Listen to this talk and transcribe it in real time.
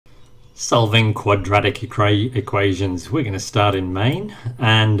Solving quadratic equations. We're going to start in main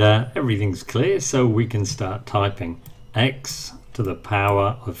and everything's clear, so we can start typing. X to the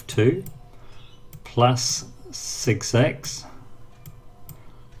power of 2 plus 6x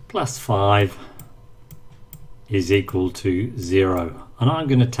plus 5 is equal to 0. And I'm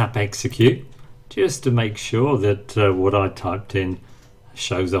going to tap execute just to make sure that what I typed in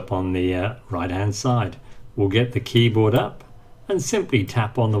shows up on the right hand side. We'll get the keyboard up and simply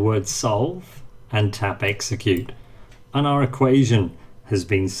tap on the word solve and tap execute, and our equation has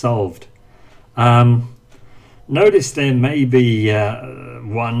been solved. Notice there may be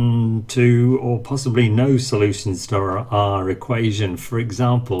 1, 2 or possibly no solutions to our equation. For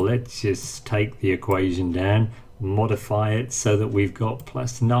example, let's just take the equation down, modify it so that we've got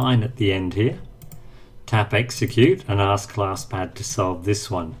plus 9 at the end here. Tap execute and ask ClassPad to solve this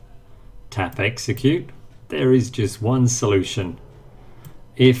one. Tap execute. There is just one solution.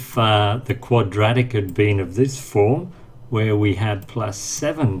 If the quadratic had been of this form, where we had plus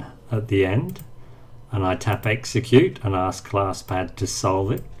 7 at the end, and I tap execute and ask ClassPad to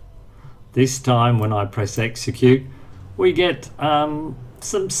solve it, this time when I press execute, we get some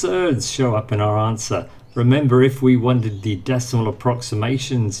surds show up in our answer. Remember, if we wanted the decimal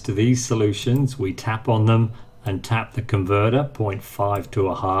approximations to these solutions, we tap on them and tap the converter, 0.5 to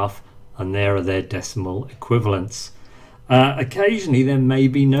a half, and there are their decimal equivalents. Occasionally there may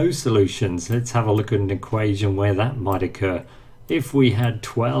be no solutions. Let's have a look at an equation where that might occur. If we had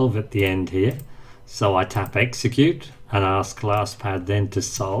 12 at the end here, so I tap execute and ask ClassPad then to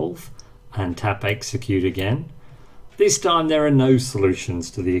solve and tap execute again. This time there are no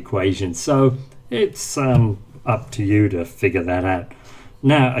solutions to the equation, so it's up to you to figure that out.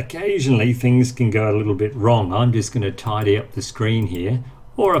 Now occasionally things can go a little bit wrong. I'm just going to tidy up the screen here,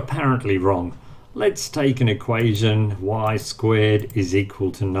 or apparently wrong. Let's take an equation, y squared is equal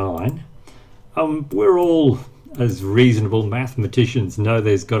to 9. We're all, as reasonable mathematicians, know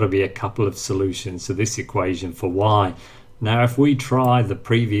there's got to be a couple of solutions to this equation for y. Now if we try the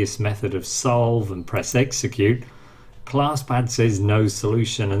previous method of solve and press execute, ClassPad says no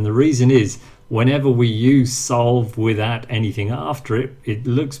solution, and the reason is whenever we use solve without anything after it, it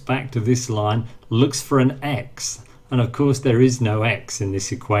looks back to this line, looks for an x, and of course there is no x in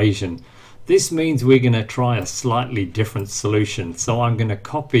this equation. This means we're going to try a slightly different solution. So I'm going to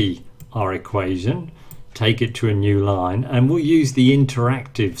copy our equation, take it to a new line, and we'll use the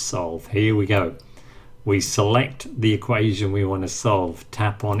interactive solve. Here we go. We select the equation we want to solve,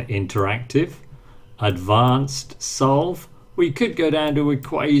 tap on interactive, advanced solve. We could go down to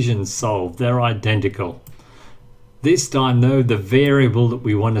equation solve, they're identical. This time though, the variable that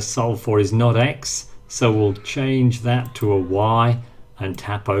we want to solve for is not x, so we'll change that to a y and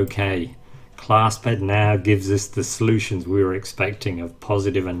tap OK. ClassPad now gives us the solutions we were expecting of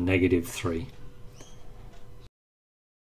positive and negative 3.